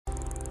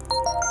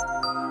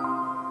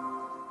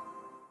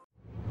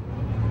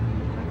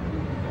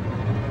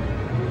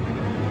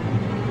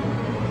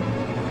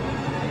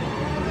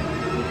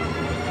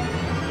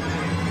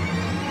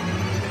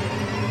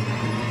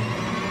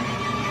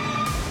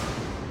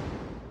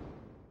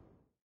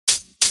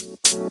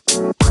Hey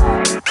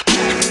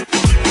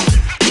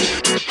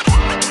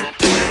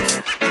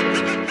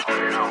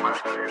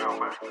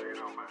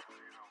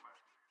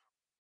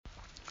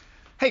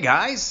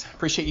guys,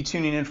 appreciate you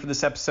tuning in for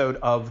this episode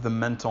of The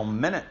Mental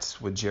Minute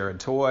with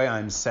Jared Toy.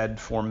 I'm said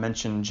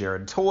aforementioned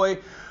Jared Toy,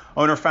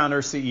 owner,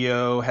 founder,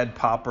 CEO, head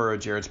popper of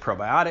Jared's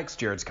Probiotics,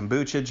 Jared's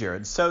Kombucha,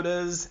 Jared's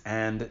Sodas,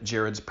 and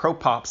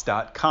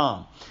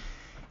jaredspropops.com.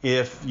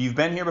 If you've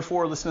been here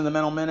before, listen to The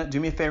Mental Minute, do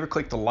me a favor,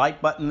 click the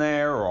like button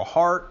there or a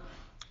heart,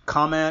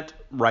 comment,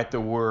 write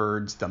the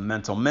words The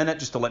Mental Minute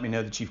just to let me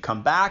know that you've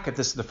come back. If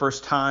this is the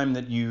first time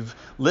that you've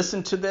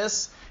listened to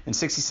this, in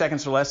 60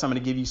 seconds or less, I'm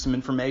going to give you some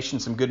information,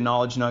 some good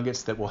knowledge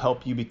nuggets that will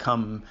help you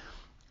become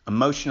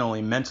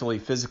emotionally, mentally,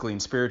 physically,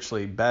 and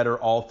spiritually better,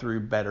 all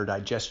through better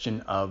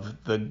digestion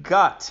of the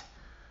gut.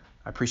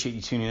 I appreciate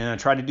you tuning in. I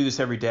try to do this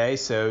every day,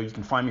 so you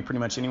can find me pretty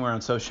much anywhere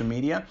on social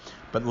media,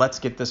 but let's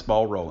get this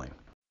ball rolling.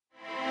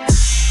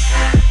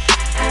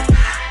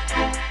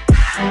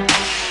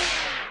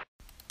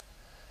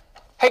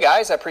 Hey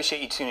guys, I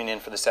appreciate you tuning in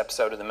for this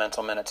episode of The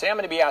Mental Minute. Today I'm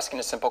going to be asking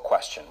a simple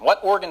question.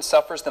 What organ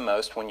suffers the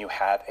most when you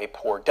have a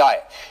poor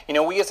diet? You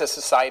know, we as a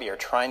society are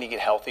trying to get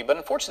healthy, but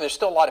unfortunately there's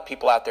still a lot of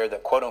people out there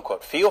that quote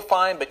unquote feel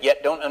fine, but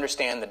yet don't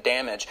understand the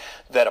damage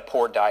that a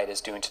poor diet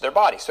is doing to their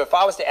body. So if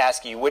I was to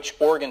ask you which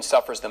organ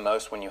suffers the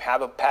most when you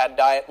have a bad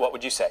diet, what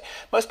would you say?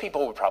 Most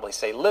people would probably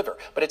say liver,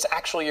 but it's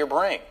actually your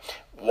brain.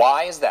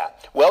 Why is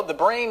that? Well, the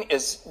brain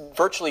is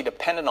virtually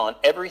dependent on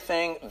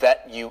everything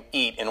that you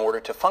eat in order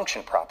to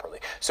function properly.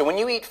 So when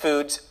you eat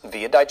foods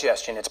via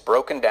digestion, it's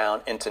broken down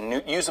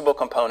into usable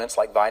components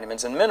like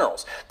vitamins and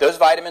minerals. Those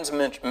vitamins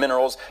and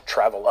minerals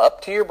travel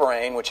up to your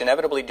brain, which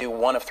inevitably do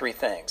one of three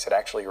things. It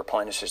actually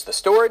replenishes the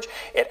storage,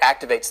 it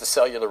activates the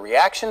cellular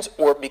reactions,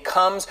 or it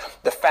becomes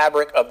the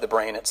fabric of the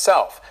brain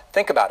itself.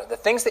 Think about it. The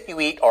things that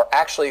you eat are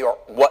actually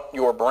what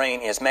your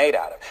brain is made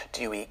out of.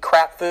 Do you eat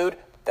crap food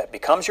that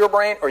becomes your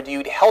brain, or do you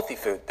eat healthy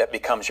food that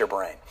becomes your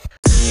brain?